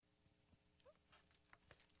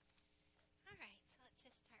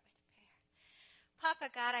Papa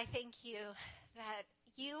God, I thank you that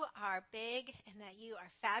you are big and that you are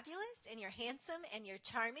fabulous and you're handsome and you're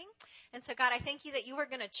charming. And so, God, I thank you that you are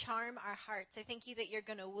going to charm our hearts. I thank you that you're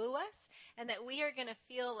going to woo us and that we are going to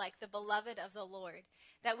feel like the beloved of the Lord,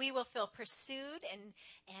 that we will feel pursued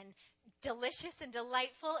and delicious and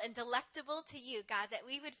delightful and delectable to you, God, that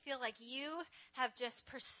we would feel like you have just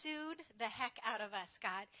pursued the heck out of us,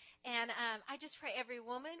 God. And I just pray every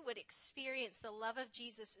woman would experience the love of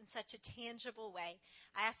Jesus in such a tangible way.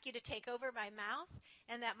 I ask you to take over my mouth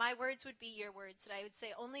and that my words would be your words, that I would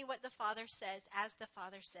say only what the Father says as the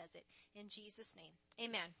Father says it. In Jesus' name,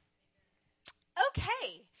 amen.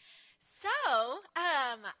 Okay. So,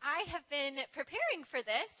 I have been preparing for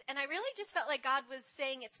this, and I really just felt like God was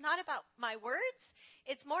saying it's not about my words,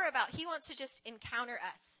 it's more about He wants to just encounter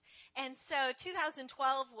us. And so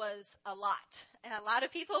 2012 was a lot, and a lot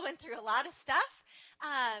of people went through a lot of stuff.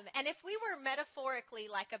 And if we were metaphorically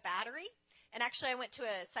like a battery, and actually I went to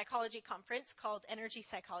a psychology conference called Energy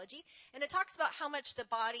Psychology, and it talks about how much the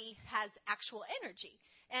body has actual energy.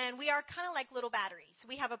 And we are kind of like little batteries.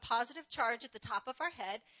 We have a positive charge at the top of our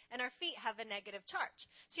head, and our feet have a negative charge.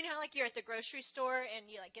 So you know how like you're at the grocery store and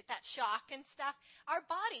you like get that shock and stuff? Our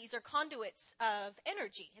bodies are conduits of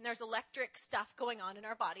energy, and there's electric stuff going on in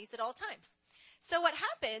our bodies at all times. So what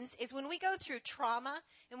happens is when we go through trauma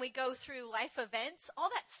and we go through life events, all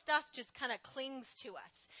that stuff just kind of clings to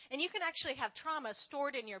us. And you can actually have trauma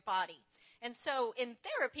stored in your body. And so in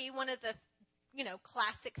therapy, one of the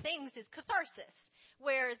classic things is catharsis,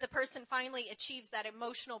 where the person finally achieves that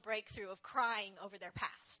emotional breakthrough of crying over their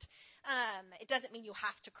past. It doesn't mean you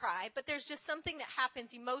have to cry, but there's just something that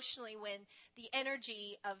happens emotionally when the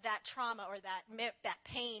energy of that trauma or that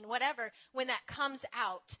pain, whatever, when that comes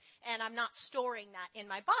out, and I'm not storing that in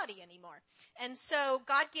my body anymore. And so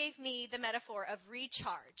God gave me the metaphor of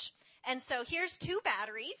recharge. And so here's two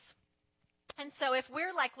batteries. And so if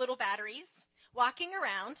we're like little batteries walking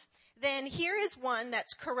around, then here is one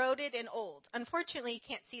that's corroded and old. Unfortunately, you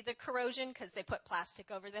can't see the corrosion because they put plastic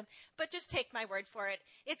over them, but just take my word for it.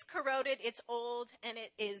 It's corroded, it's old, and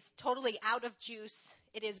it is totally out of juice.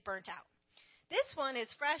 It is burnt out. This one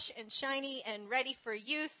is fresh and shiny and ready for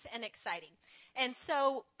use and exciting. And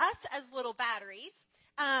so us as little batteries,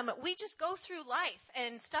 we just go through life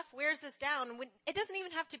and stuff wears us down. It doesn't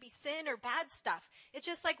even have to be sin or bad stuff. It's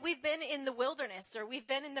just like we've been in the wilderness or we've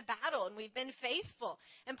been in the battle and we've been faithful.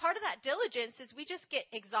 And part of that diligence is we just get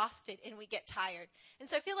exhausted and we get tired. And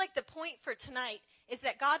so I feel like the point for tonight is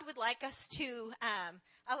that God would like us to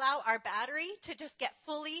allow our battery to just get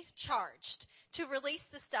fully charged, to release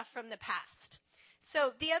the stuff from the past.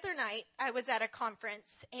 So the other night, I was at a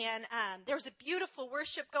conference, and there was a beautiful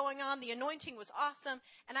worship going on. The anointing was awesome,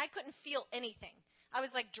 and I couldn't feel anything. I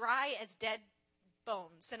was like dry as dead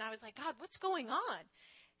bones, and I was like, God, what's going on?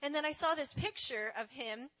 And then I saw this picture of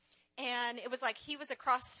him, and it was like he was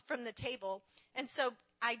across from the table, and so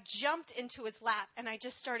I jumped into his lap, and I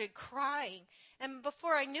just started crying. And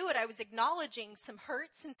before I knew it, I was acknowledging some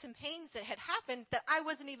hurts and some pains that had happened that I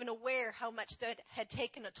wasn't even aware how much that had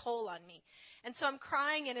taken a toll on me. And so I'm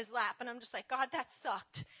crying in his lap, and I'm just like, God, that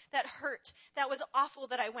sucked. That hurt. That was awful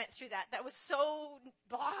that I went through that. That was so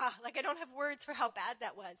blah. Like, I don't have words for how bad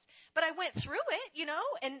that was. But I went through it,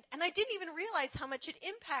 and I didn't even realize how much it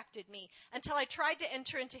impacted me until I tried to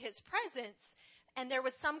enter into his presence. And there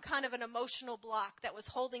was some kind of an emotional block that was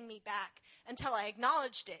holding me back until I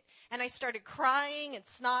acknowledged it. And I started crying and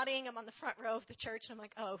snotting. I'm on the front row of the church, and I'm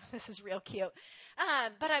like, oh, this is real cute.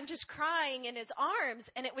 But I'm just crying in his arms,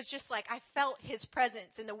 and it was just like I felt his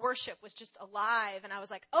presence, and the worship was just alive. And I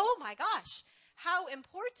was like, oh, my gosh, how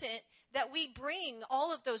important that we bring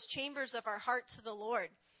all of those chambers of our heart to the Lord.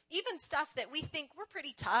 Even stuff that we think we're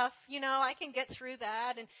pretty tough, I can get through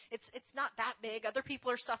that, and it's not that big. Other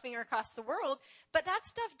people are suffering across the world, but that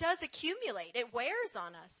stuff does accumulate. It wears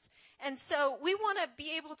on us. And so we want to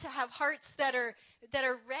be able to have hearts that are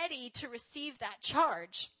ready to receive that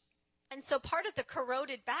charge. And so part of the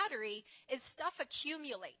corroded battery is stuff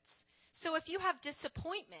accumulates. So if you have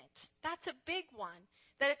disappointment, that's a big one.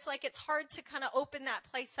 That it's like it's hard to kind of open that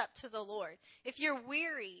place up to the Lord. If you're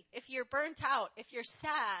weary, if you're burnt out, if you're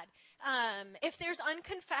sad, if there's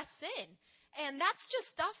unconfessed sin. And that's just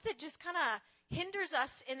stuff that just kind of hinders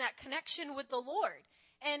us in that connection with the Lord.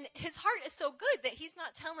 And his heart is so good that he's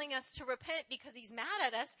not telling us to repent because he's mad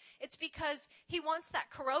at us. It's because he wants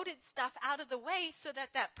that corroded stuff out of the way so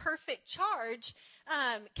that that perfect charge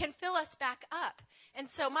can fill us back up. And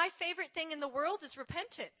so my favorite thing in the world is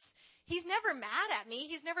repentance. he's never mad at me.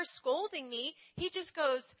 He's never scolding me. He just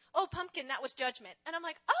goes, oh, pumpkin, that was judgment. And I'm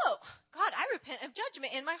like, oh, God, I repent of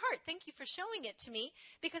judgment in my heart. Thank you for showing it to me,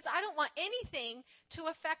 because I don't want anything to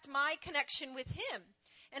affect my connection with him.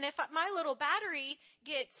 And if my little battery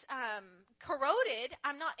gets corroded,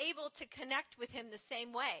 I'm not able to connect with him the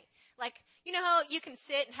same way. Like, you know how you can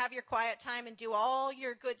sit and have your quiet time and do all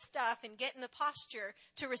your good stuff and get in the posture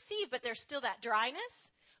to receive, but there's still that dryness?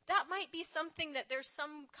 That might be something that there's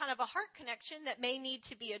some kind of a heart connection that may need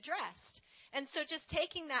to be addressed. And so just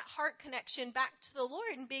taking that heart connection back to the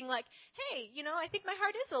Lord and being like, hey, you know, I think my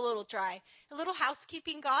heart is a little dry. A little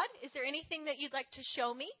housekeeping, God. Is there anything that you'd like to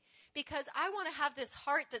show me? Because I want to have this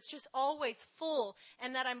heart that's just always full,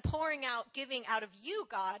 and that I'm pouring out, giving out of you,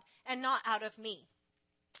 God, and not out of me.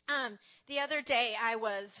 The other day I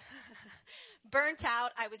was burnt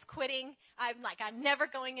out. I was quitting. I'm like, I'm never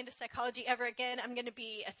going into psychology ever again. I'm going to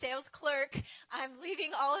be a sales clerk. I'm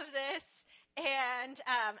leaving all of this. And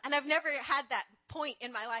I've never had that point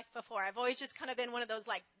in my life before. I've always just kind of been one of those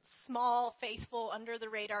like small, faithful, under the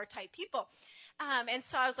radar type people. And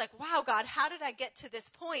so I was like, wow, God, how did I get to this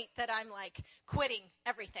point that I'm like quitting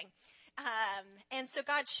everything? And so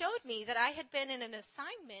God showed me that I had been in an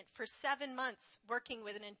assignment for 7 months working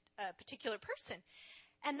with a particular person.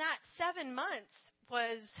 And that 7 months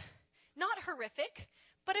was not horrific,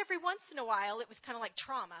 but every once in a while it was kind of like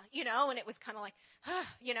trauma, you know, and it was kind of like,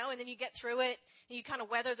 you know, and then you get through it and you kind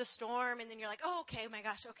of weather the storm, and then you're like, oh, okay, my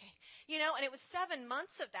gosh, okay. You know, and it was 7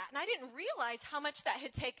 months of that. And I didn't realize how much that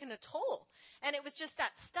had taken a toll. And it was just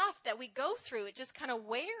that stuff that we go through. It just kind of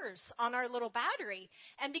wears on our little battery.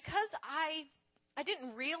 And because I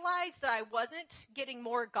didn't realize that I wasn't getting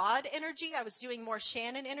more God energy, I was doing more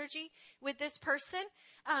Shannan energy with this person,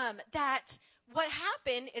 that what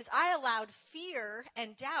happened is I allowed fear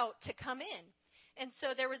and doubt to come in. And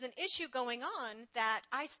so there was an issue going on that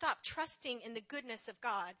I stopped trusting in the goodness of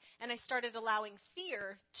God, and I started allowing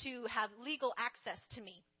fear to have legal access to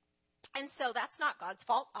me. And so that's not God's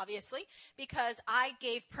fault, obviously, because I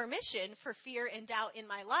gave permission for fear and doubt in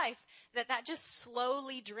my life that just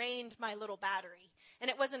slowly drained my little battery. And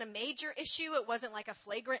it wasn't a major issue. It wasn't like a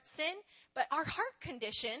flagrant sin, but our heart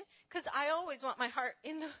condition, because I always want my heart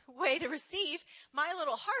in the way to receive, my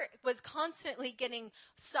little heart was constantly getting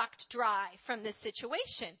sucked dry from this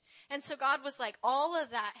situation. And so God was like, all of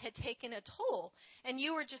that had taken a toll, and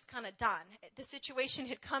you were just kind of done. The situation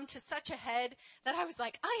had come to such a head that I was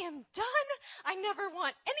like, I am done. I never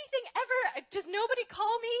want anything ever. Just nobody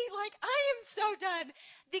call me. Like, I am so done.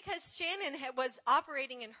 Because Shannan was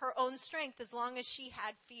operating in her own strength as long as she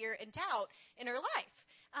had fear and doubt in her life.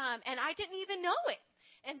 And I didn't even know it.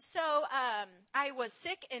 And so I was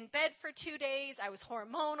sick in bed for 2 days. I was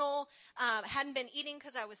hormonal, hadn't been eating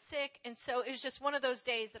because I was sick. And so it was just one of those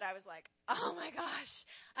days that I was like, oh my gosh,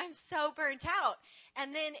 I'm so burnt out.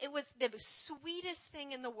 And then it was the sweetest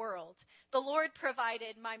thing in the world. The Lord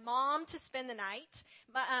provided my mom to spend the night.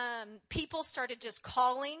 People started just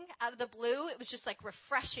calling out of the blue. It was just like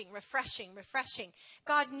refreshing.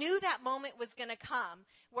 God knew that moment was going to come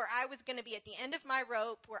where I was going to be at the end of my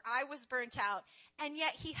rope, where I was burnt out. And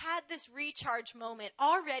yet he had this recharge moment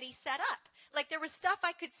already set up. Like there was stuff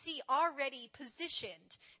I could see already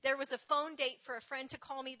positioned. There was a phone date for a friend to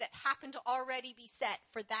call me that happened to already be set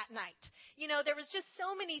for that night. You know, there was just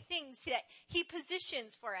so many things that he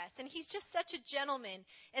positions for us. And he's just such a gentleman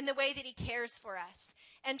in the way that he cares for us.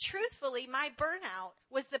 And truthfully, my burnout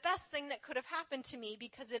was the best thing that could have happened to me,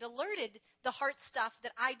 because it alerted the heart stuff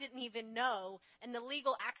that I didn't even know, and the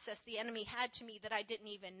legal access the enemy had to me that I didn't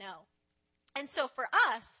even know. And so for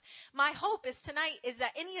us, my hope is tonight is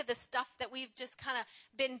that any of the stuff that we've just kind of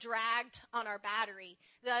been dragged on our battery,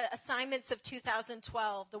 the assignments of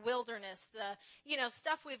 2012, the wilderness, the,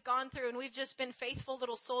 stuff we've gone through, and we've just been faithful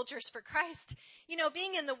little soldiers for Christ.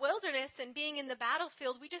 Being in the wilderness and being in the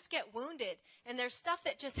battlefield, we just get wounded, and there's stuff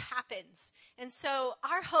that just happens. And so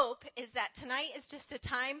our hope is that tonight is just a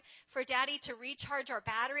time for Daddy to recharge our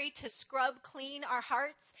battery, to scrub clean our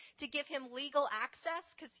hearts, to give him legal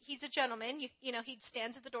access, because he's a gentleman. He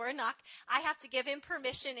stands at the door and knock. I have to give him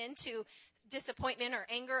permission into disappointment or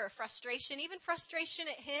anger or frustration, even frustration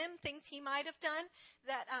at him, things he might have done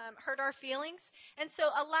that hurt our feelings. And so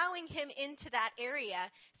allowing him into that area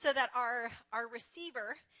so that our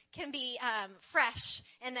receiver can be fresh,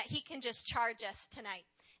 and that he can just charge us tonight.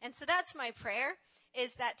 And so that's my prayer,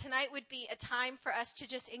 is that tonight would be a time for us to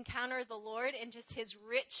just encounter the Lord and just his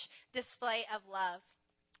rich display of love.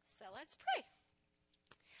 So let's pray.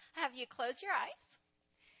 Have you close your eyes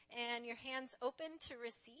and your hands open to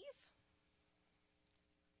receive.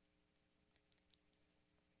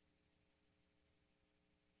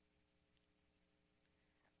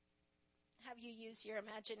 have you use your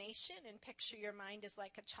imagination and picture your mind as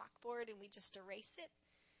like a chalkboard and we just erase it.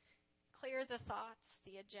 Clear the thoughts,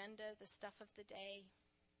 the agenda, the stuff of the day.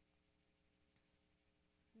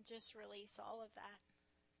 And just release all of that.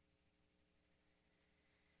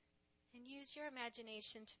 And use your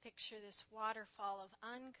imagination to picture this waterfall of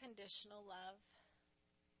unconditional love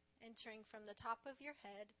entering from the top of your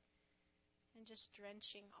head and just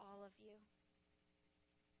drenching all of you.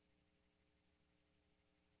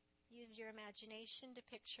 Use your imagination to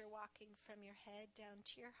picture walking from your head down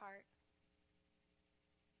to your heart.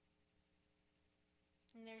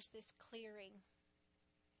 And there's this clearing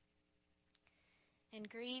and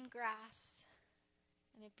green grass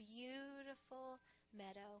and a beautiful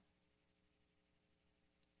meadow.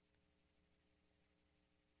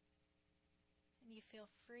 And you feel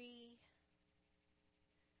free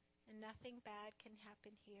and nothing bad can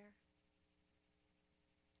happen here.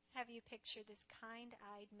 Have you picture this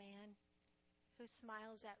kind-eyed man who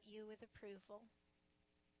smiles at you with approval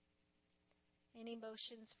and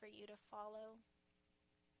emotions for you to follow.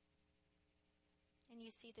 And you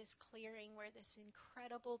see this clearing where this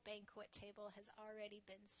incredible banquet table has already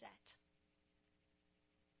been set.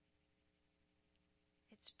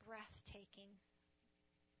 It's breathtaking,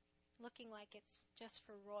 looking like it's just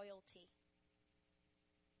for royalty.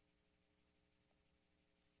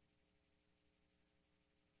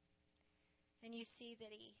 And you see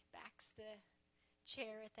that he backs the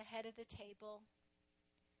chair at the head of the table,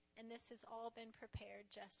 and this has all been prepared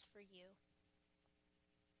just for you.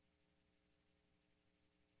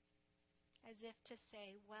 As if to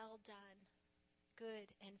say, well done,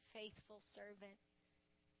 good and faithful servant.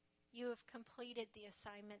 You have completed the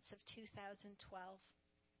assignments of 2012.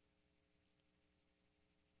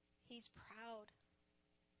 He's proud.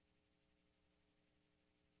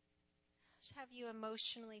 Just have you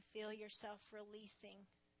emotionally feel yourself releasing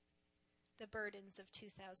the burdens of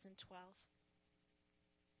 2012.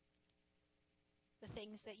 The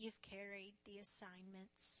things that you've carried, the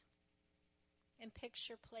assignments. And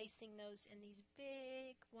picture placing those in these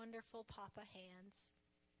big, wonderful Papa hands,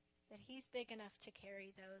 that He's big enough to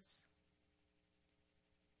carry those.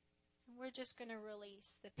 And we're just going to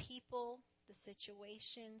release the people, the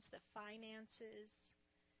situations, the finances,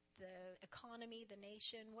 the economy, the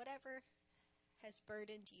nation, whatever has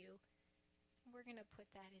burdened you. We're going to put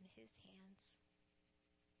that in His hands.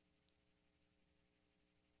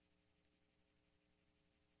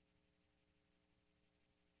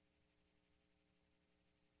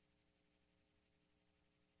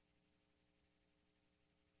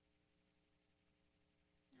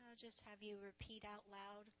 I'll just have you repeat out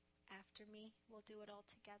loud after me. We'll do it all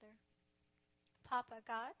together. Papa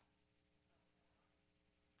God,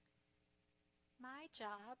 my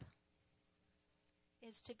job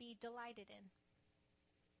is to be delighted in.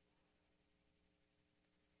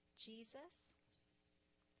 Jesus,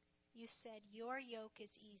 you said your yoke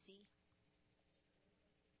is easy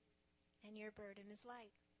and your burden is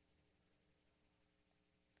light.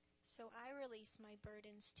 So I release my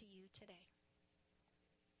burdens to you today.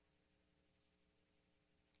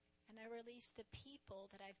 And I release the people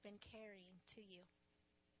that I've been carrying to you.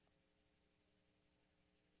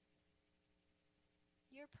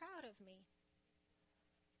 You're proud of me.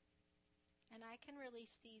 And I can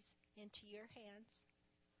release these into your hands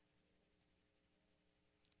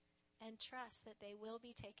and trust that they will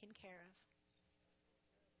be taken care of.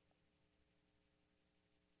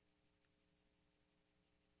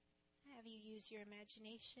 Have you use your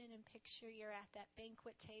imagination and picture you're at that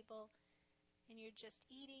banquet table and you're just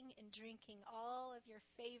eating and drinking all of your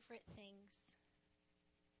favorite things.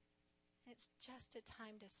 It's just a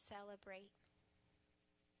time to celebrate.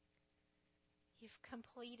 You've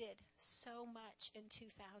completed so much in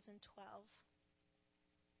 2012.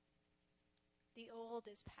 The old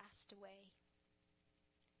is passed away.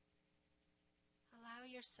 Allow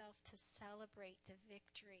yourself to celebrate the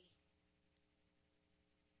victory.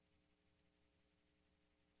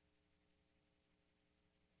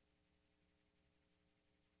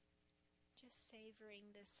 Just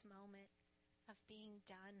savoring this moment of being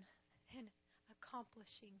done and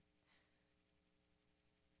accomplishing.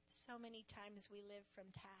 So many times we live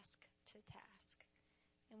from task to task,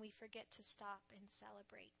 and we forget to stop and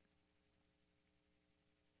celebrate.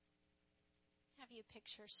 Have you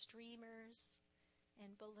picture streamers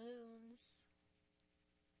and balloons,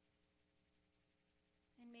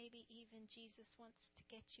 and maybe even Jesus wants to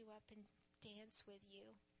get you up and dance with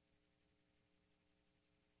you.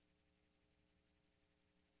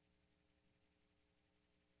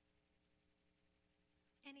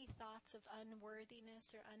 Any thoughts of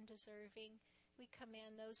unworthiness or undeserving, we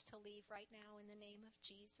command those to leave right now in the name of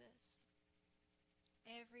Jesus.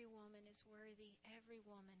 Every woman is worthy. Every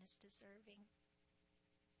woman is deserving.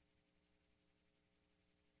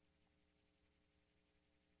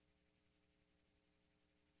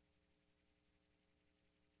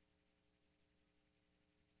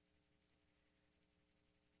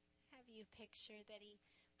 Have you picture that he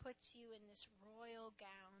puts you in this royal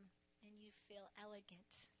gown and you feel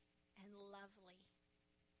elegant and lovely,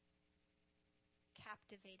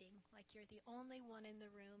 captivating, like you're the only one in the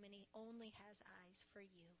room and he only has eyes for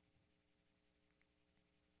you.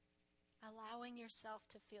 Allowing yourself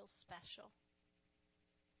to feel special.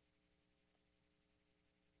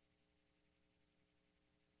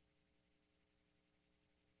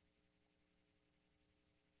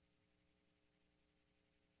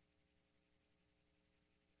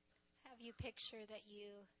 Have you picture that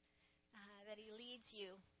that he leads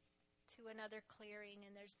you to another clearing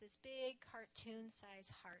and there's this big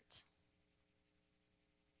cartoon-sized heart.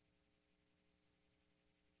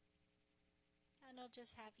 And I'll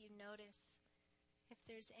just have you notice if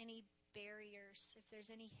there's any barriers, if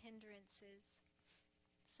there's any hindrances.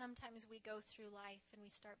 Sometimes we go through life and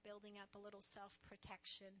we start building up a little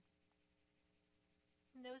self-protection.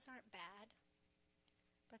 And those aren't bad,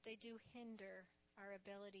 but they do hinder our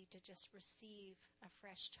ability to just receive a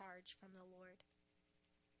fresh charge from the Lord.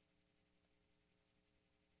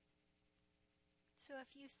 So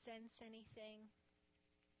if you sense anything,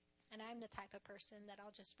 and I'm the type of person that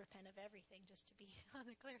I'll just repent of everything just to be on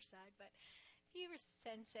the clear side, but if you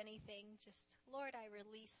sense anything, just, Lord, I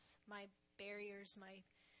release my barriers, my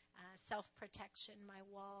self-protection, my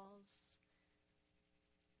walls.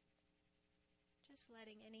 Just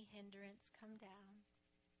letting any hindrance come down.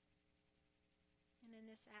 And in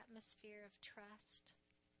this atmosphere of trust,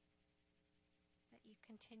 that you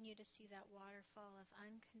continue to see that waterfall of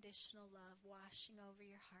unconditional love washing over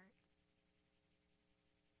your heart.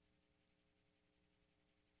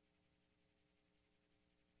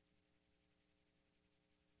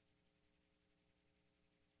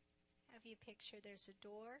 Have you picture there's a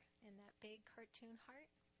door in that big cartoon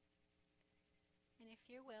heart? And if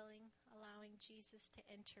you're willing, allowing Jesus to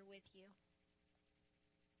enter with you.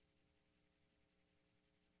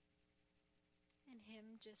 And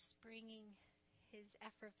him just bringing his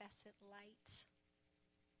effervescent light.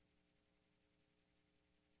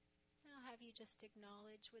 Now have you just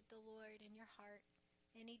acknowledge with the Lord in your heart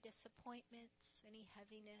any disappointments, any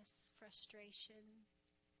heaviness, frustration,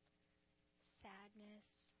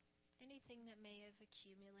 sadness, anything that may have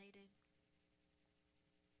accumulated.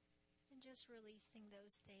 And just releasing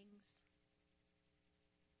those things.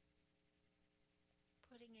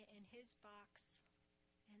 Putting it in his box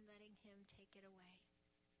and letting him take it away.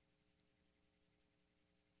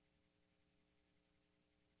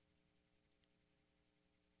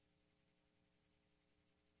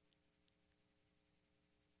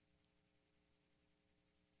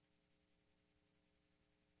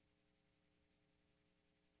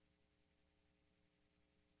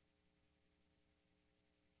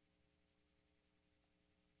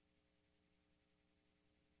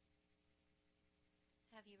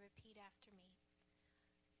 Have you repeat after me.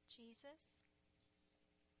 Jesus,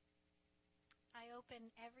 I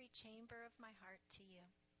open every chamber of my heart to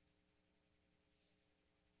you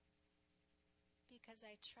because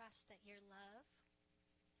I trust that your love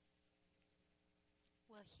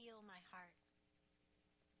will heal my heart,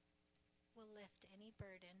 will lift any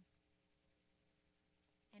burden,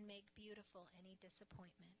 and make beautiful any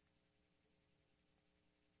disappointment.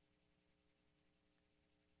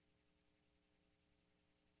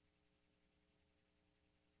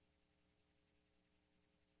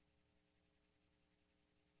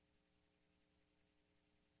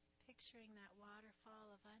 Picturing that waterfall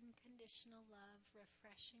of unconditional love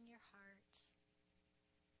refreshing your heart,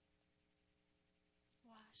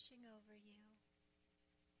 washing over you.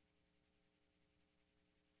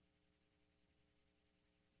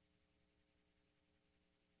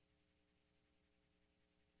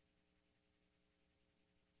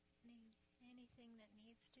 Anything that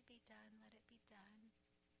needs to be done, let it be done.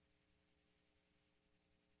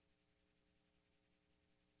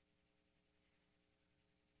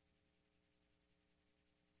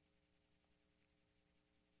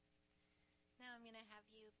 Now I'm going to have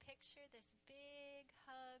you picture this big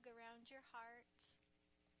hug around your heart.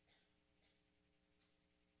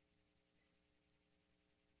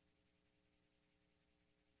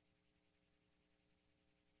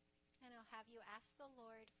 And I'll have you ask the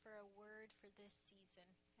Lord for a word for this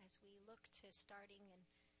season as we look to starting and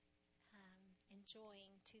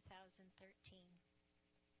enjoying 2013.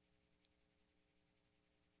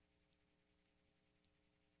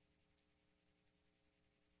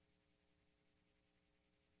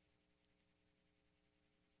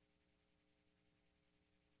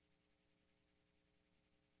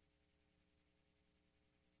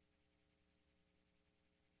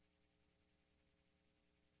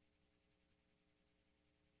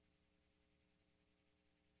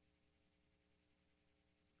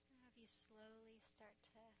 start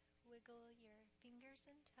to wiggle your fingers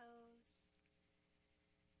and toes.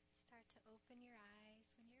 Start to open your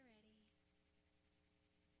eyes when you're ready.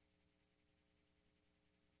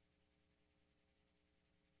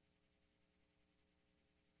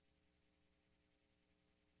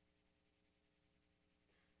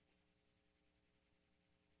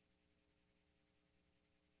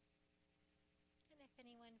 And if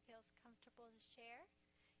anyone feels comfortable to share,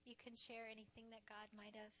 you can share anything that God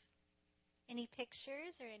might have, any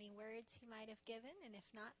pictures or any words He might have given, and if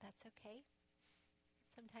not, that's okay.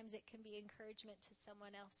 Sometimes it can be encouragement to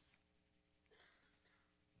someone else.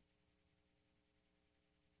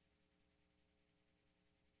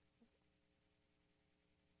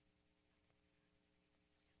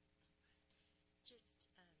 Just the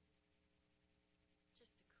coolest thing when you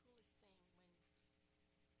said,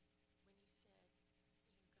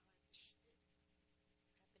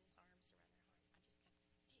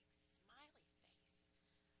 God wrapping His arms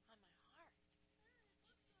around their heart. I just got this big smiley face on my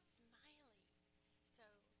heart, just smiley. So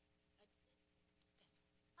that's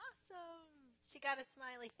Awesome! She got a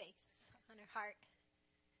smiley face on her heart.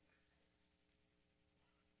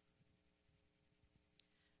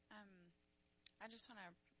 I just want to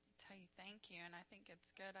tell you thank you, and I think it's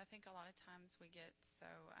good. I think a lot of times we get so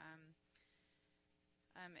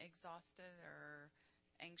exhausted or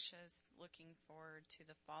anxious looking forward to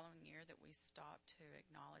the following year that we stop to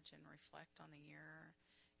acknowledge and reflect on the year.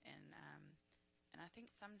 And I think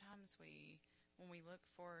sometimes when we look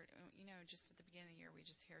forward, just at the beginning of the year, we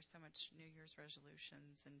just hear so much New Year's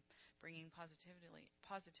resolutions and bringing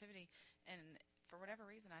positivity. And for whatever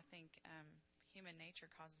reason, I think human nature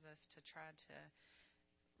causes us to try to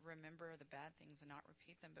remember the bad things and not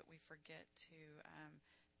repeat them, but we forget to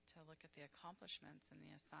look at the accomplishments and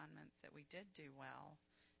the assignments that we did do well,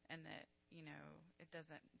 and that it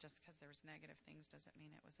doesn't, just because there was negative things doesn't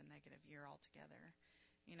mean it was a negative year altogether.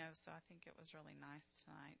 So I think it was really nice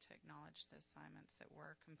tonight to acknowledge the assignments that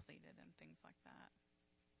were completed and things like that.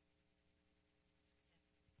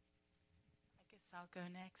 I guess I'll go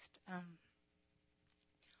next.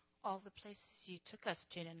 All the places you took us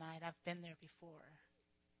to tonight, I've been there before.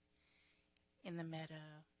 In the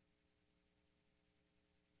meadow,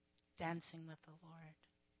 dancing with the Lord,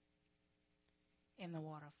 in the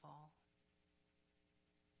waterfall.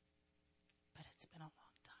 But it's been a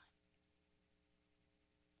long time.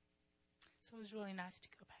 So it was really nice to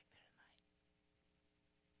go back there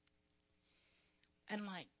tonight. And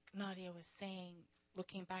like Nadia was saying,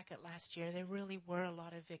 looking back at last year, there really were a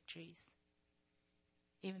lot of victories.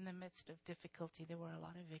 Even in the midst of difficulty, there were a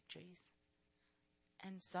lot of victories.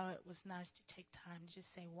 And so it was nice to take time to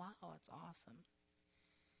just say, wow, it's awesome.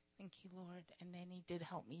 Thank you, Lord. And then He did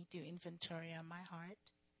help me do inventory on my heart.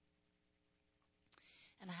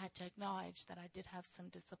 And I had to acknowledge that I did have some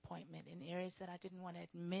disappointment in areas that I didn't want to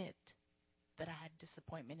admit that I had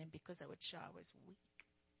disappointment in, because that would show I was weak.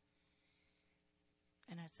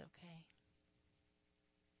 And that's okay.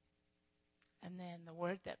 And then the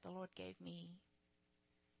word that the Lord gave me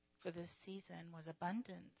for this season was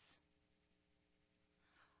abundance.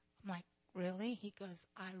 I'm like, really? He goes,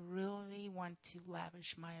 I really want to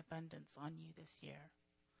lavish my abundance on you this year.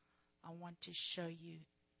 I want to show you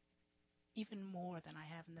even more than I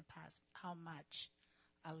have in the past how much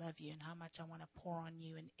I love you and how much I want to pour on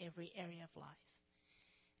you in every area of life.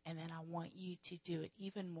 And then I want you to do it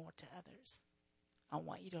even more to others. I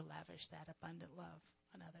want you to lavish that abundant love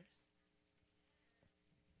on others.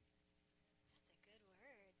 That's a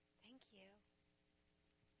good word. Thank you.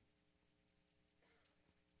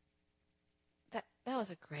 that was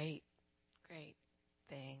a great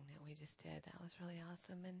thing that we just did. That was really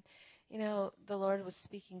awesome. And the Lord was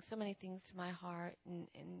speaking so many things to my heart, and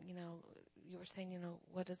you were saying,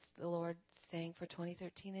 what is the Lord saying for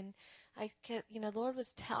 2013? And I kept, the Lord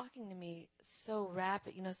was talking to me so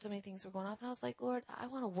rapid, so many things were going off, and I was like, Lord, I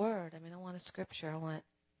want a word. I want a scripture. I want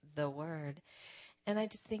the word. And I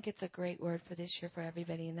just think it's a great word for this year for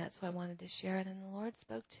everybody, and that's why I wanted to share it. And the Lord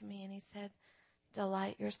spoke to me, and He said,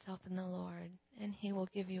 delight yourself in the Lord, and He will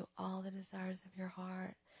give you all the desires of your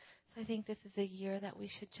heart. So I think this is a year that we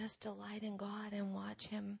should just delight in God and watch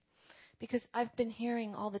Him. Because I've been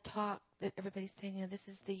hearing all the talk that everybody's saying, this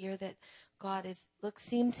is the year that God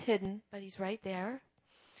seems hidden, but He's right there.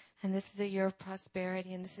 And this is a year of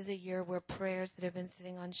prosperity, and this is a year where prayers that have been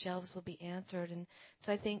sitting on shelves will be answered. And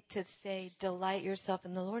so I think to say, delight yourself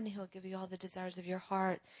in the Lord, and He'll give you all the desires of your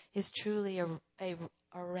heart, is truly a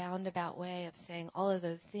roundabout way of saying all of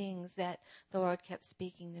those things that the Lord kept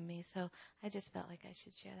speaking to me. So I just felt like I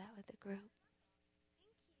should share that with the group.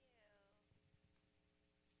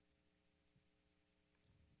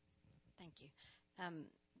 Thank you. Thank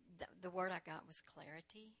you. the word I got was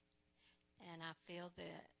clarity. And I feel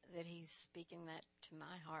that he's speaking that to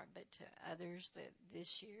my heart, but to others, that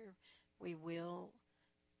this year we will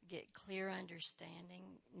get clear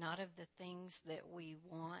understanding, not of the things that we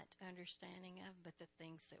want understanding of, but the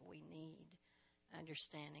things that we need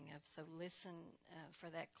understanding of. So listen for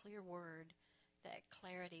that clear word, that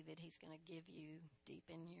clarity that he's going to give you deep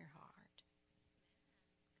in your heart.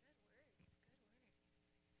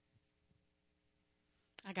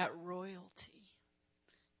 I got royalty.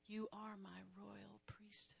 You are my royal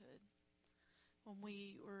priesthood. When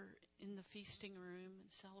we were in the feasting room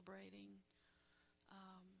and celebrating,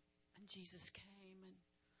 and Jesus came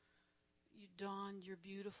and you donned your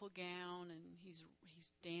beautiful gown and he's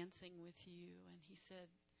dancing with you, and he said,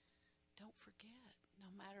 don't forget, no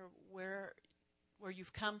matter where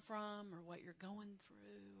you've come from or what you're going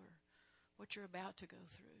through or what you're about to go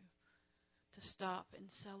through, to stop and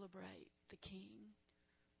celebrate the King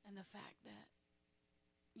and the fact that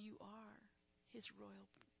you are his royal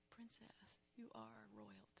princess. You are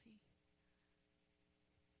royalty.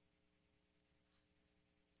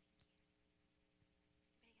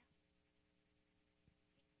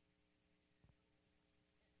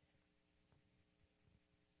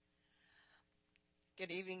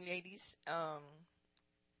 Good evening, ladies.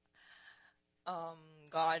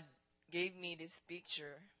 God gave me this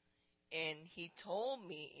picture, and he told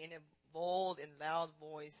me in a bold and loud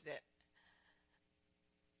voice that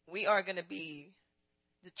we are going to be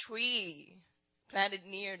the tree planted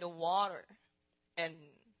near the water, and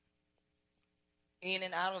in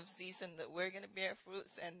and out of season that we're going to bear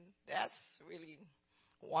fruits, and that's really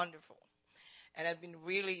wonderful. And I've been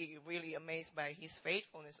really, really amazed by his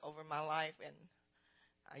faithfulness over my life, and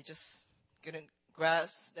I just couldn't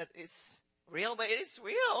grasp that it's real, but it is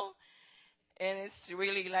real, and it's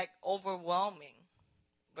really like overwhelming.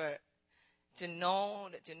 But to know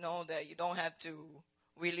that you don't have to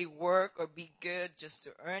really work or be good just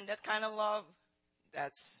to earn that kind of love,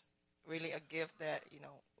 that's really a gift that,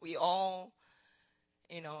 we all,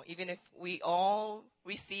 even if we all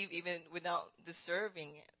receive even without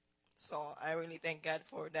deserving it. So I really thank God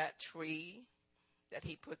for that tree that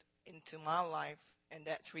he put into my life, and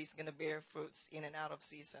that tree is going to bear fruits in and out of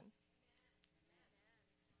season.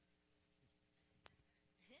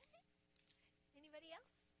 Anybody else?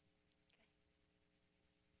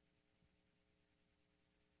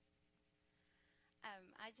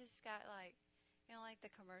 I just got like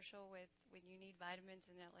the commercial with when you need vitamins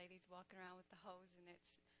and that lady's walking around with the hose and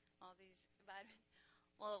it's all these vitamins.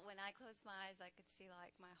 Well, when I closed my eyes, I could see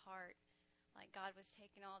like my heart, like God was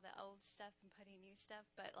taking all the old stuff and putting new stuff.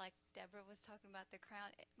 But like Deborah was talking about the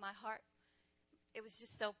crown, my heart, it was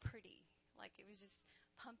just so pretty. Like it was just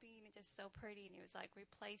pumping and just so pretty, and it was like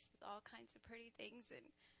replaced with all kinds of pretty things, and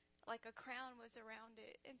like a crown was around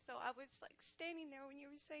it. And so I was like standing there when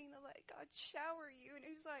you were saying to let God shower you, and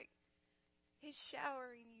it was like he's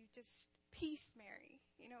showering you just peace, Mary.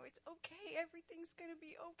 It's okay. Everything's going to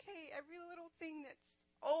be okay. Every little thing that's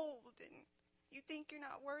old and you think you're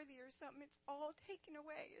not worthy or something, it's all taken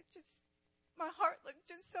away. It just, my heart looked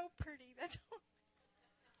just so pretty. That's all.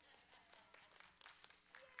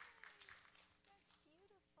 That's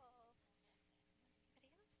beautiful.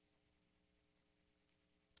 Anybody else?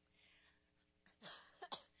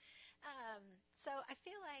 So I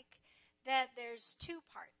feel like that there's two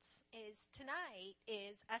parts. Is tonight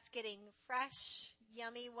is us getting fresh,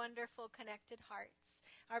 yummy, wonderful, connected hearts.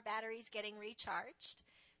 Our batteries getting recharged.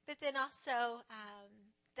 But then also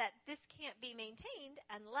that this can't be maintained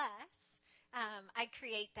unless I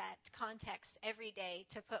create that context every day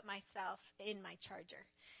to put myself in my charger.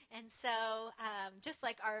 And so just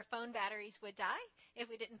like our phone batteries would die if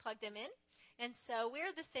we didn't plug them in. And so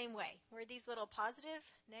we're the same way. We're these little positive,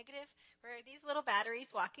 negative, we're these little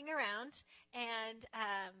batteries walking around. And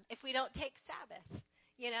if we don't take Sabbath,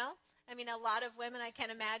 a lot of women, I can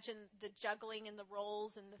imagine the juggling and the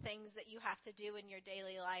roles and the things that you have to do in your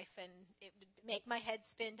daily life. And it would make my head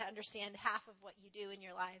spin to understand half of what you do in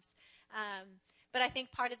your lives. But I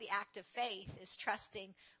think part of the act of faith is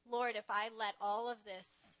trusting, Lord, if I let all of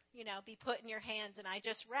this, be put in your hands and I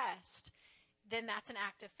just rest, then that's an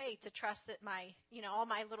act of faith to trust that all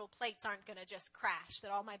my little plates aren't going to just crash,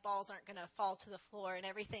 that all my balls aren't going to fall to the floor, and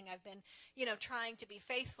everything I've been, trying to be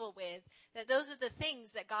faithful with, that those are the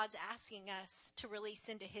things that God's asking us to release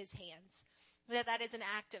into his hands. That is an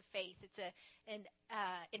act of faith.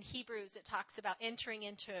 In Hebrews, it talks about entering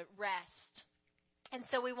into rest. And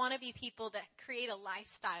so we want to be people that create a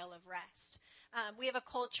lifestyle of rest. We have a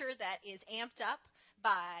culture that is amped up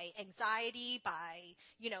by anxiety, by,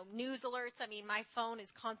 news alerts. My phone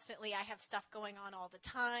is constantly, I have stuff going on all the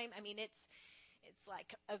time. It's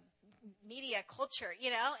like a media culture, you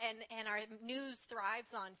know, and our news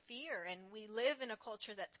thrives on fear, and we live in a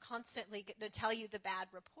culture that's constantly going to tell you the bad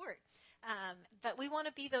report. But we want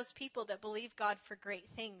to be those people that believe God for great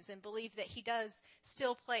things and believe that he does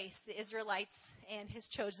still place the Israelites and his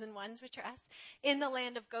chosen ones, which are us, in the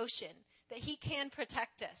land of Goshen, that he can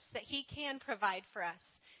protect us, that he can provide for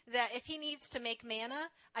us, that if he needs to make manna,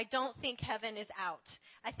 I don't think heaven is out.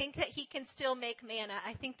 I think that he can still make manna.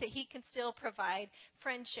 I think that he can still provide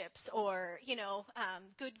friendships or,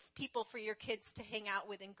 good people for your kids to hang out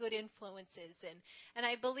with and good influences. And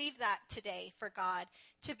I believe that today for God,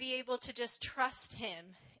 to be able to just trust him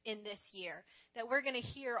in this year, that we're going to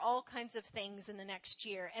hear all kinds of things in the next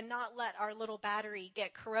year and not let our little battery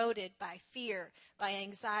get corroded by fear, by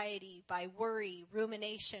anxiety, by worry,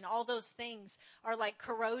 rumination. All those things are like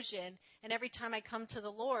corrosion. And every time I come to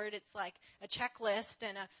the Lord, it's like a checklist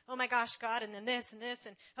and oh my gosh, God, and then this,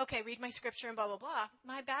 and okay, read my scripture and blah, blah, blah.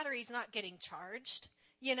 My battery's not getting charged.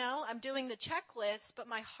 I'm doing the checklist, but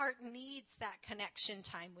my heart needs that connection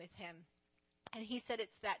time with him. And he said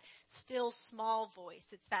it's that still small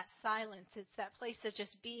voice. It's that silence. It's that place of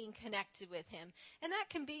just being connected with him. And that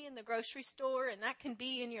can be in the grocery store, and that can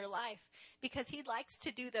be in your life, because he likes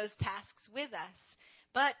to do those tasks with us.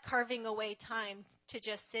 But carving away time to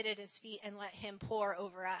just sit at his feet and let him pour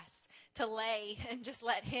over us, to lay and just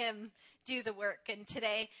let him do the work. And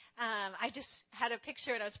today, I just had a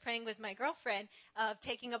picture, and I was praying with my girlfriend, of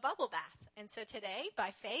taking a bubble bath. And so today,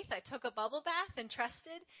 by faith, I took a bubble bath and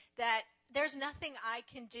trusted that there's nothing I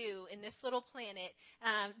can do in this little planet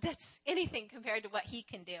that's anything compared to what he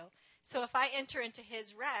can do. So if I enter into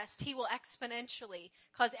his rest, he will exponentially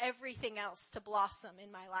cause everything else to blossom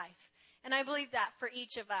in my life. And I believe that for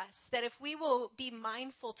each of us, that if we will be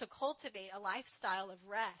mindful to cultivate a lifestyle of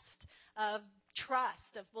rest, of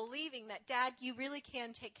trust, of believing that, Dad, you really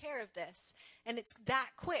can take care of this. And it's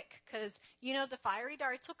that quick, because, the fiery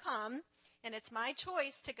darts will come, and it's my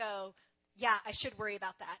choice to go, yeah, I should worry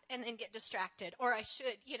about that, and then get distracted, or I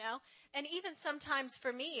should, And even sometimes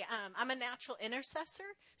for me, I'm a natural intercessor,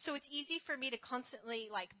 so it's easy for me to constantly,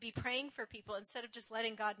 be praying for people instead of just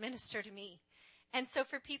letting God minister to me. And so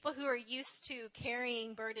for people who are used to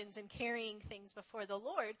carrying burdens and carrying things before the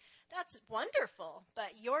Lord, that's wonderful.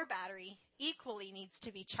 But your battery equally needs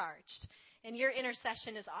to be charged. And your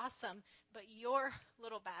intercession is awesome, but your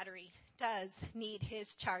little battery does need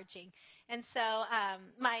his charging. And so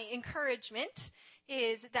my encouragement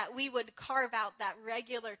is that we would carve out that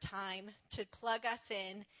regular time to plug us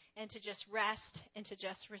in and to just rest and to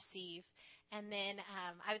just receive. And then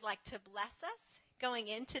I would like to bless us going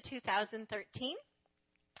into 2013.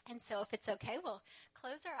 And so if it's okay, we'll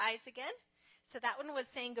close our eyes again. So that one was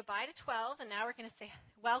saying goodbye to 12, and now we're going to say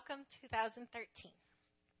welcome 2013.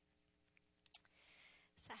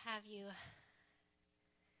 So have you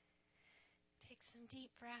take some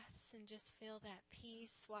deep breaths and just feel that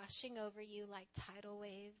peace washing over you like tidal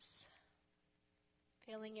waves,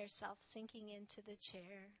 feeling yourself sinking into the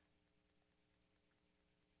chair.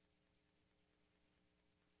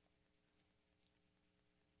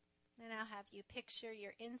 And I'll have you picture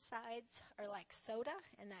your insides are like soda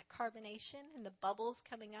and that carbonation and the bubbles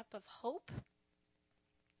coming up of hope.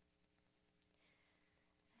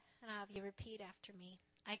 And I'll have you repeat after me.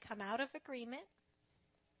 I come out of agreement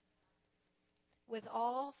with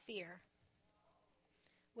all fear,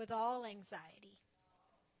 with all anxiety,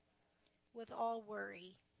 with all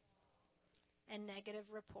worry and negative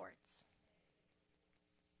reports.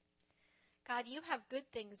 God, you have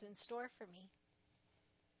good things in store for me.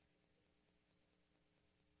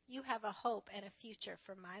 You have a hope and a future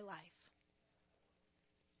for my life.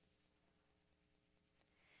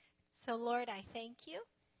 So, Lord, I thank you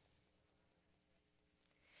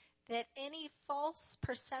that any false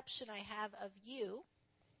perception I have of you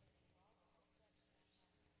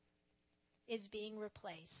is being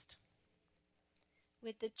replaced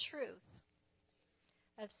with the truth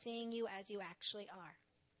of seeing you as you actually are.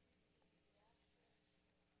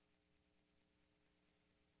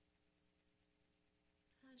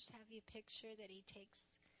 I'll just have you picture that he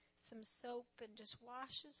takes some soap and just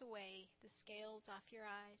washes away the scales off your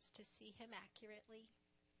eyes to see him accurately.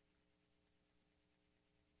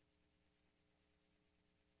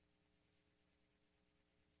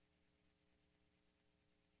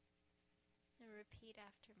 And repeat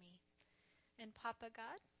after me. And Papa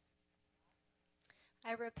God,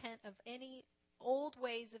 I repent of any old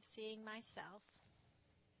ways of seeing myself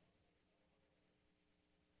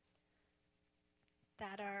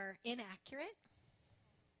that are inaccurate,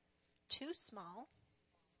 too small,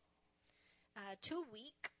 too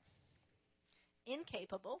weak,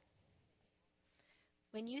 incapable,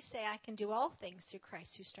 When you say, I can do all things through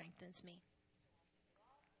Christ who strengthens me.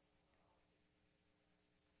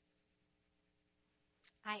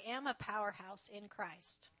 I am a powerhouse in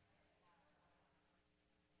Christ.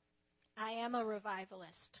 I am a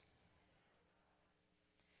revivalist.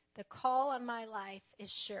 The call on my life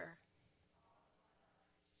is sure.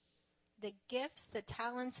 The gifts, the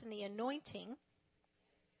talents, and the anointing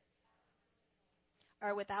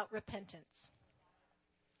are without repentance,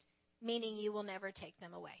 meaning you will never take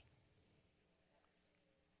them away.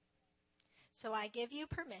 So I give you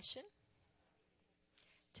permission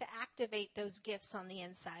to activate those gifts on the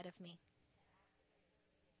inside of me.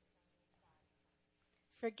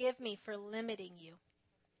 Forgive me for limiting you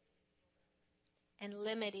and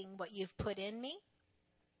limiting what you've put in me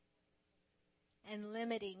and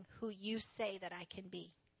limiting who you say that I can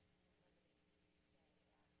be.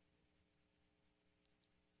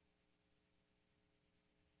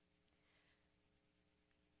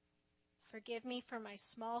 Forgive me for my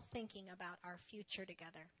small thinking about our future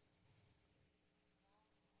together.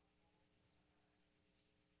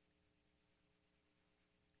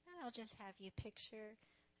 And I'll just have you picture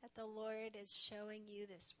that the Lord is showing you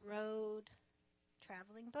this road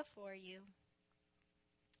traveling before you.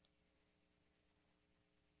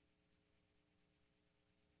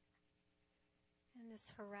 And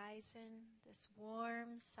this horizon, this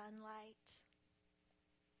warm sunlight,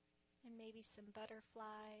 and maybe some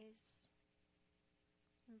butterflies,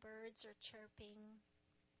 and birds are chirping.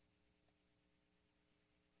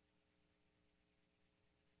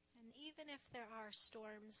 And even if there are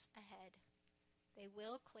storms ahead, they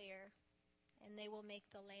will clear, and they will make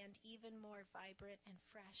the land even more vibrant and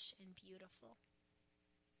fresh and beautiful.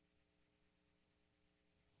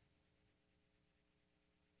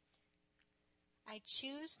 I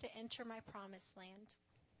choose to enter my promised land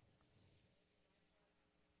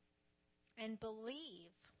and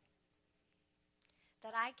believe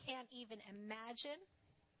that I can't even imagine,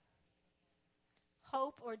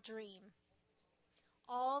 hope, or dream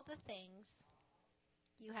all the things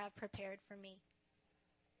you have prepared for me.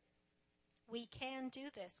 We can do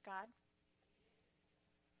this, God.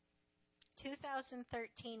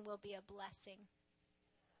 2013 will be a blessing.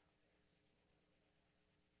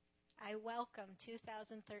 I welcome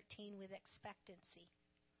 2013 with expectancy.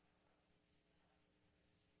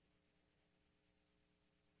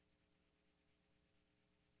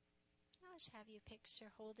 I'll just have you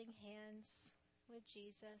picture holding hands with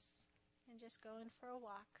Jesus and just going for a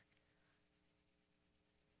walk.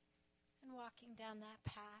 And walking down that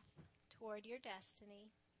path toward your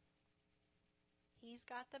destiny. He's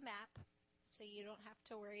got the map, so you don't have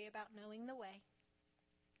to worry about knowing the way.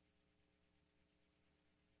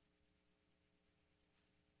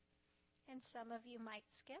 And some of you might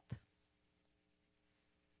skip.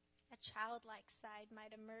 A childlike side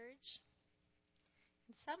might emerge.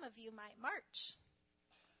 And some of you might march.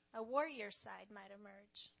 A warrior side might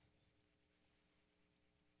emerge.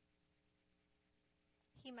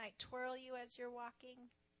 He might twirl you as you're walking.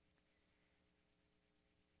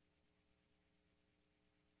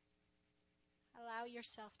 Allow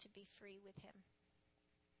yourself to be free with him.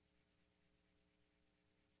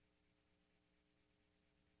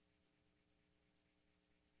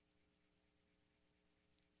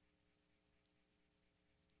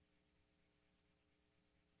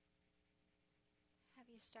 Have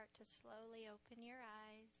you start to slowly open your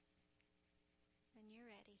eyes when you're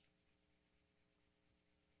ready.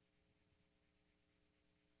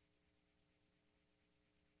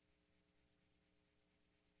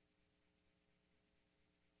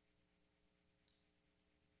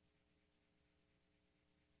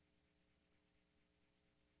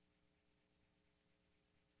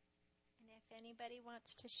 And if anybody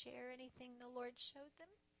wants to share anything the Lord showed them,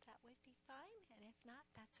 that would be fine. And if not,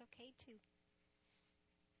 that's okay too.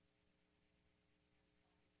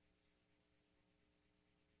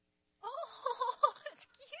 Oh, that's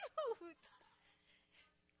cute.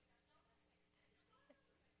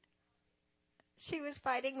 She was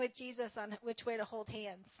fighting with Jesus on which way to hold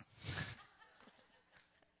hands.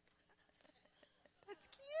 That's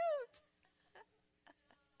cute.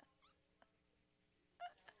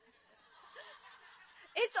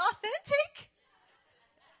 It's authentic.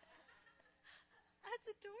 That's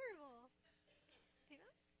adorable. You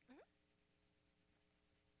know? Mm-hmm.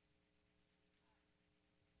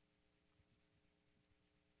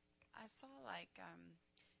 I saw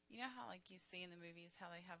you know how like you see in the movies how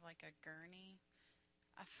they have like a gurney,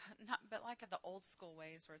 not but like the old school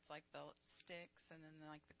ways where it's like the sticks and then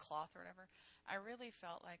like the cloth or whatever. I really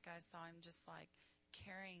felt like I saw him just like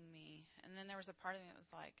carrying me, and then there was a part of me that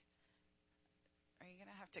was like, are you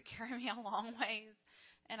going to have to carry me a long ways?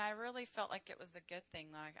 And I really felt like it was a good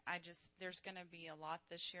thing. Like, there's going to be a lot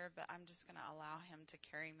this year, but I'm just going to allow him to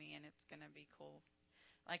carry me, and it's going to be cool.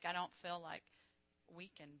 Like, I don't feel like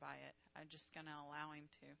weakened by it. I'm just going to allow him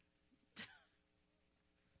to.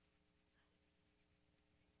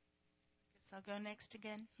 Guess I'll go next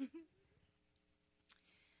again.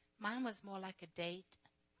 Mine was more like a date.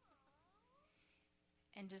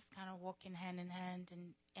 And just kind of walking hand in hand.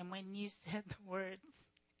 And when you said the words,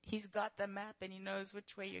 he's got the map and he knows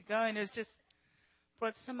which way you're going, it's just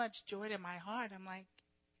brought so much joy to my heart. I'm like,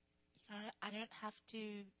 I don't have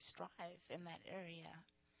to strive in that area.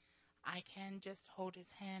 I can just hold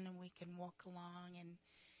his hand and we can walk along.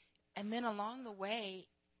 And then along the way,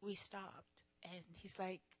 we stopped. And he's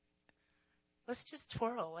like, let's just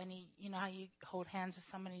twirl. And you know how you hold hands with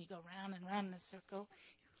someone and you go round and round in a circle?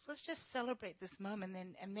 Let's just celebrate this moment.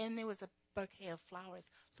 And then there was a bouquet of flowers.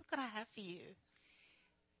 Look what I have for you.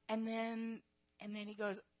 And then he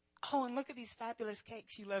goes, oh, and look at these fabulous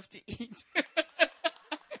cakes you love to eat.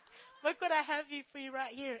 Look what I have for you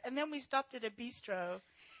right here. And then we stopped at a bistro.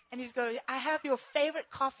 And he's going, I have your favorite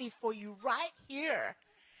coffee for you right here.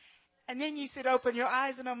 And then you said, open your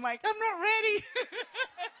eyes. And I'm like, I'm not ready.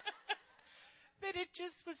 But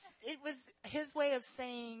it was his way of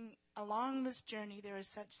saying, along this journey, there are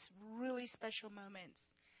such really special moments.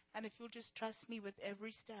 And if you'll just trust me with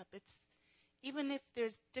every step, even if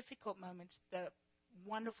there's difficult moments, the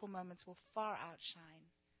wonderful moments will far outshine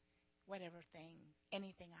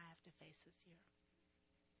anything I have to face this year.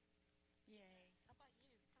 Yay. How about you?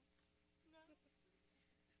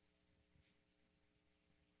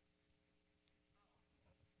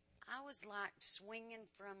 I was like swinging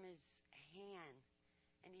from his hand,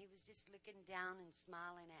 and he was just looking down and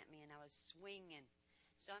smiling at me, and I was swinging.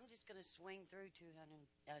 So I'm just going to swing through 2013.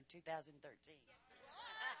 That was a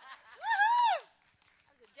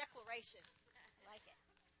declaration. I like it.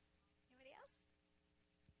 Anybody else?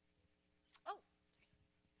 Oh.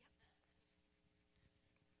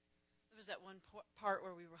 There was that one part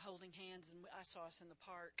where we were holding hands, and I saw us in the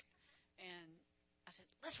park, and I said,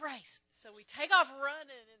 let's race. So we take off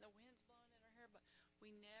running, and the wind's blowing in our hair, but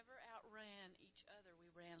we never outran each other.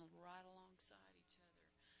 We ran right alongside each other.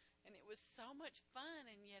 And it was so much fun,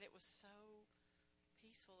 and yet it was so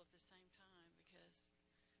peaceful at the same time because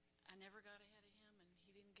I never got ahead of him, and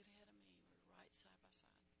he didn't get ahead of me. We were right side by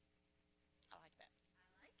side. I like that.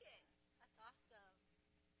 I like it. That's awesome.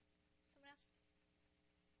 Someone else?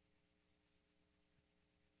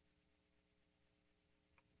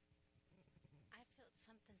 I felt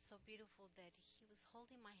something so beautiful that he was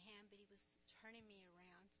holding my hand, but he was turning me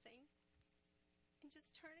around, saying, and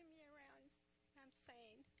just turning me around. And I'm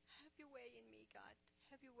saying, have your way in me, God.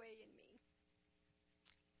 Have your way in me.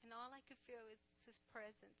 And all I could feel was his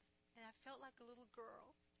presence. And I felt like a little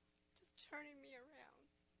girl just turning me around.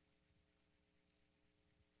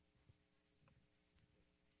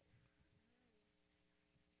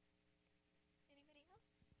 Anybody else?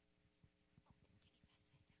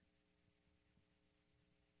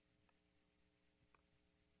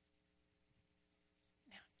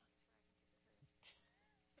 Oh, can you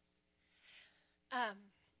pass that down?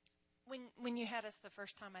 When you had us the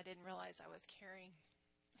first time, I didn't realize I was carrying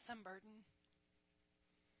some burden.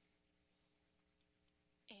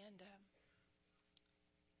 And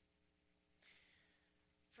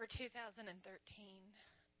for 2013,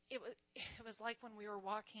 it was like when we were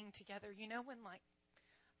walking together. You know when like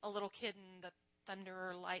a little kid in the thunder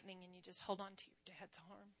or lightning and you just hold on to your dad's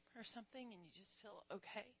arm or something and you just feel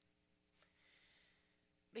okay?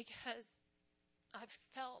 Because I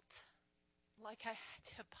felt like I had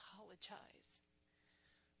to apologize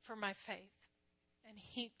for my faith. And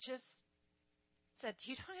he just said,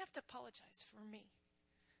 you don't have to apologize for me,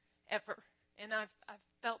 ever. And I've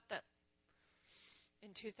felt that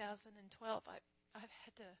in 2012, I've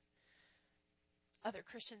had to, other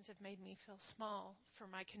Christians have made me feel small for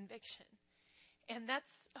my conviction. And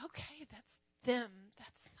that's okay, that's them,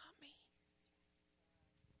 that's not me.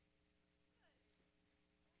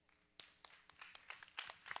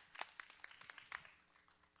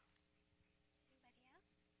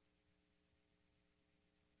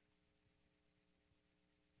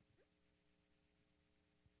 Anybody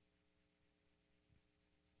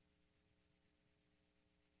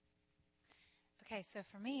else? Okay, so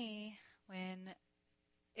for me, when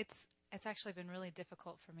it's actually been really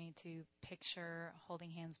difficult for me to picture holding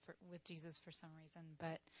hands with Jesus for some reason,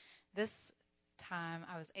 but this time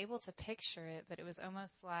I was able to picture it, but it was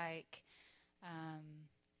almost like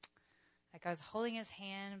I was holding his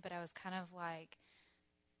hand, but I was kind of like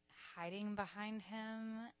hiding behind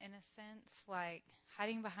him in a sense, like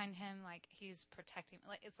hiding behind him, like he's protecting.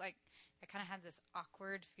 Like it's like I kind of had this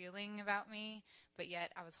awkward feeling about me, but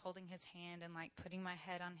yet I was holding his hand and like putting my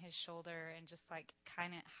head on his shoulder and just like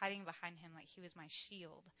kind of hiding behind him, like he was my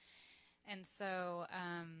shield. And so,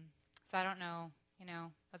 so I don't know,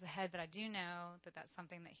 what's ahead, but I do know that that's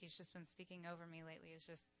something that he's just been speaking over me lately, is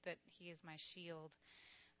just that he is my shield.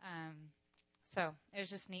 So it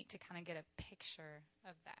was just neat to kind of get a picture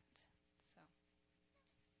of that. So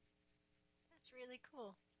That's really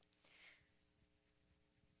cool.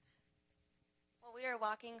 Well, we were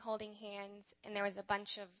walking, holding hands, and there was a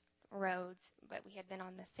bunch of roads, but we had been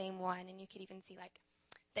on the same one, and you could even see, like,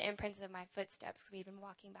 the imprints of my footsteps because we'd been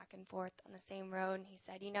walking back and forth on the same road. And he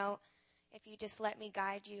said, if you just let me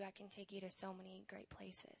guide you, I can take you to so many great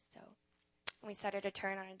places. So we started to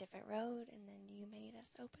turn on a different road, and then you made us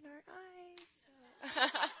open our eyes.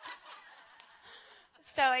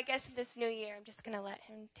 So I guess this new year, I'm just going to let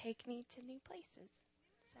him take me to new places.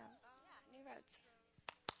 So, yeah, new roads.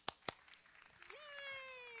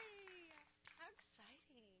 Yay! How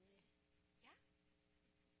exciting. Yeah.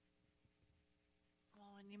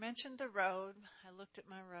 Well, when you mentioned the road, I looked at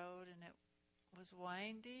my road and it was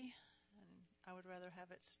windy, and I would rather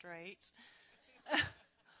have it straight.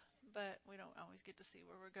 But we don't always get to see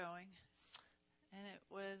where we're going. And it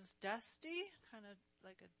was dusty, kind of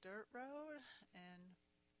like a dirt road, and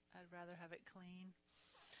I'd rather have it clean.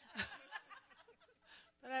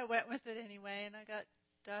 But I went with it anyway, and I got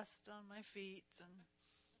dust on my feet.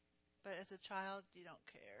 But as a child, you don't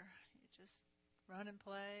care. You just run and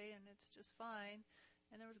play, and it's just fine.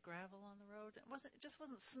 And there was gravel on the roads. It just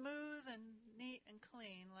wasn't smooth and neat and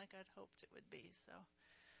clean like I'd hoped it would be. So,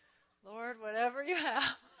 Lord, whatever you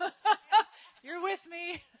have, you're with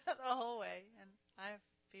me the whole way, and I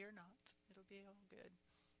fear not. It'll be all good.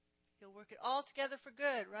 He'll work it all together for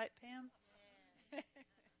good, right, Pam? Yeah.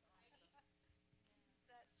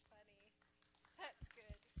 That's funny. That's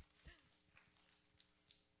good.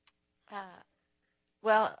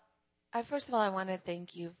 Well, first of all, I want to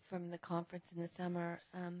thank you from the conference in the summer.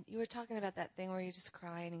 You were talking about that thing where you're just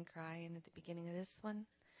crying and crying at the beginning of this one.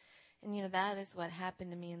 And, that is what happened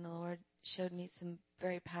to me, and the Lord showed me some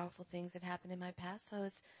very powerful things that happened in my past. So I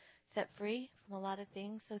was set free from a lot of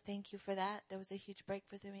things, so thank you for that. There was a huge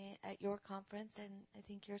breakthrough for me at your conference, and I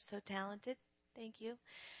think you're so talented. Thank you.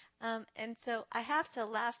 And so I have to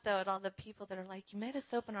laugh, though, at all the people that are like, you made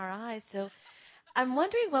us open our eyes. So I'm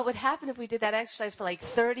wondering what would happen if we did that exercise for like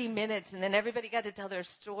 30 minutes and then everybody got to tell their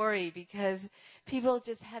story, because people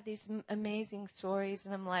just had these amazing stories.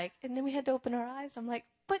 And I'm like, and then we had to open our eyes. I'm like,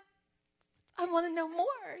 but I want to know more,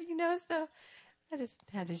 so I just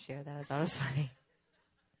had to share that. I thought it was funny.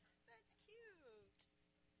 That's cute.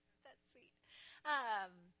 That's sweet.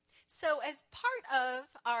 So as part of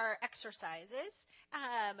our exercises,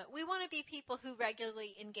 we want to be people who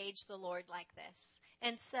regularly engage the Lord like this.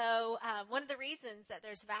 And so one of the reasons that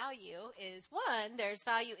there's value is, one, there's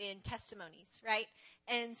value in testimonies, right?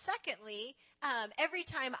 And secondly, every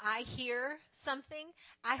time I hear something,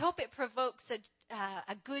 I hope it provokes a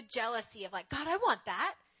good jealousy of like, God, I want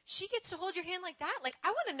that. She gets to hold your hand like that. Like, I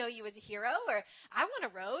want to know you as a hero, or I want a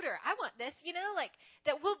road, or I want this, like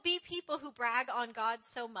that we'll be people who brag on God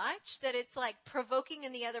so much that it's like provoking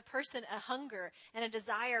in the other person a hunger and a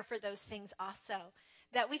desire for those things also.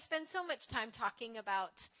 That we spend so much time talking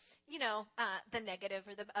about, the negative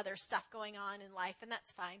or the other stuff going on in life, and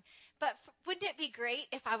that's fine. But wouldn't it be great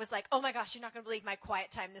if I was like, oh my gosh, you're not going to believe my quiet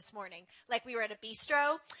time this morning. Like we were at a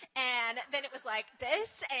bistro, and then it was like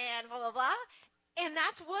this, and blah, blah, blah. And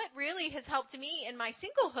that's what really has helped me in my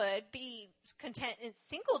singlehood be content in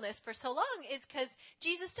singleness for so long, is because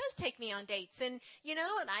Jesus does take me on dates, and,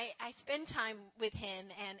 and I spend time with him,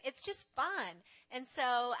 and it's just fun. And so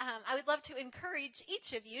I would love to encourage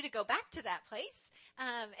each of you to go back to that place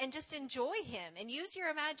and just enjoy him and use your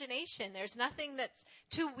imagination. There's nothing that's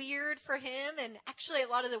too weird for him. And actually, a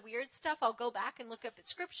lot of the weird stuff, I'll go back and look up at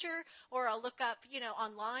scripture, or I'll look up,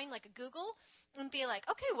 online, like a Google, and be like,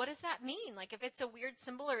 okay, what does that mean? Like if it's a weird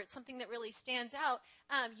symbol or it's something that really stands out,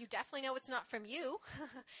 you definitely know it's not from you.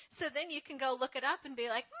 So then you can go look it up and be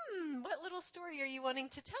like, what little story are you wanting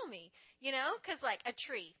to tell me? Because like a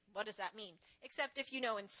tree, what does that mean? Except if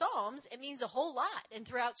in Psalms, it means a whole lot. And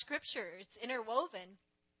throughout scripture, it's interwoven.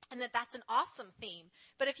 And that's an awesome theme.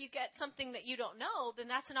 But if you get something that you don't know, then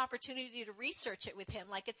that's an opportunity to research it with him,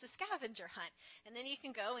 like it's a scavenger hunt. And then you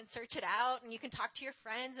can go and search it out, and you can talk to your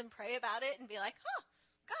friends and pray about it and be like,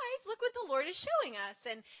 guys, look what the Lord is showing us.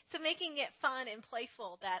 And so making it fun and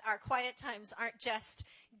playful, that our quiet times aren't just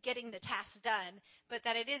getting the task done, but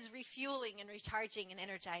that it is refueling and recharging and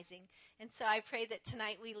energizing. And so I pray that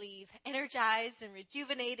tonight we leave energized and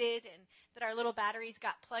rejuvenated, and that our little batteries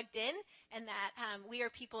got plugged in, and that we are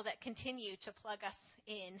people that continue to plug us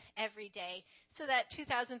in every day, so that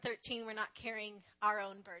 2013 we're not carrying our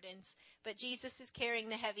own burdens, but Jesus is carrying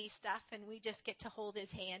the heavy stuff, and we just get to hold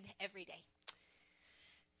his hand every day.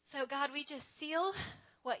 So God, we just seal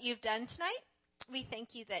what you've done tonight. We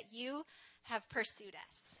thank you that you have pursued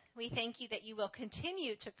us. We thank you that you will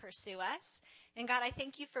continue to pursue us. And God, I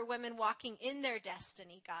thank you for women walking in their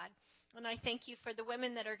destiny, God. And I thank you for the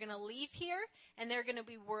women that are going to leave here, and they're going to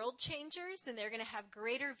be world changers, and they're going to have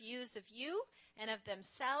greater views of you and of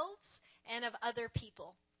themselves and of other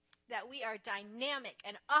people. That we are dynamic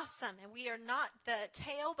and awesome, and we are not the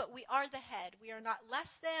tail, but we are the head. We are not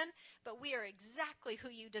less than, but we are exactly who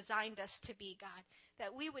you designed us to be, God.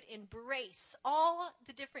 That we would embrace all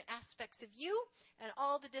the different aspects of you and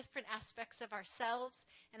all the different aspects of ourselves.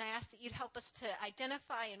 And I ask that you'd help us to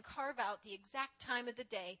identify and carve out the exact time of the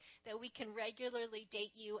day that we can regularly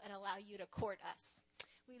date you and allow you to court us.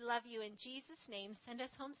 We love you in Jesus' name. Send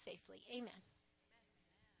us home safely. Amen.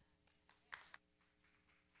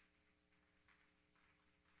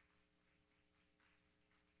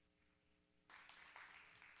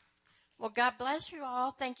 Well, God bless you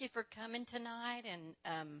all. Thank you for coming tonight.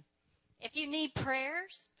 And if you need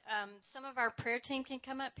prayers, some of our prayer team can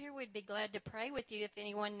come up here. We'd be glad to pray with you if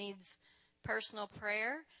anyone needs personal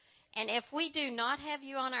prayer. And if we do not have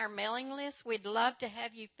you on our mailing list, we'd love to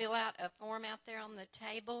have you fill out a form out there on the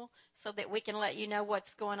table so that we can let you know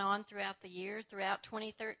what's going on throughout the year, throughout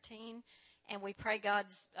 2013. And we pray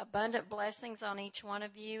God's abundant blessings on each one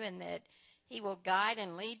of you, and that he will guide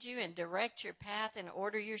and lead you and direct your path and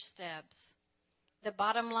order your steps. The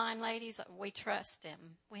bottom line, ladies, we trust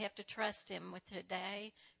him. We have to trust him with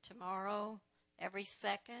today, tomorrow, every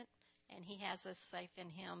second, and he has us safe in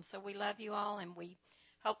him. So we love you all, and we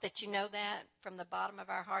hope that you know that from the bottom of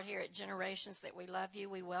our heart here at Generations, that we love you.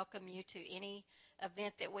 We welcome you to any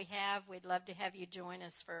event that we have. We'd love to have you join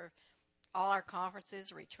us for all our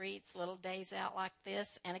conferences, retreats, little days out like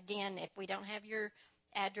this. And again, if we don't have your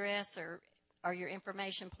address or your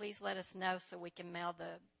information, please let us know so we can mail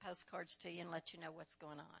the postcards to you and let you know what's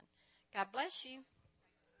going on. God bless you.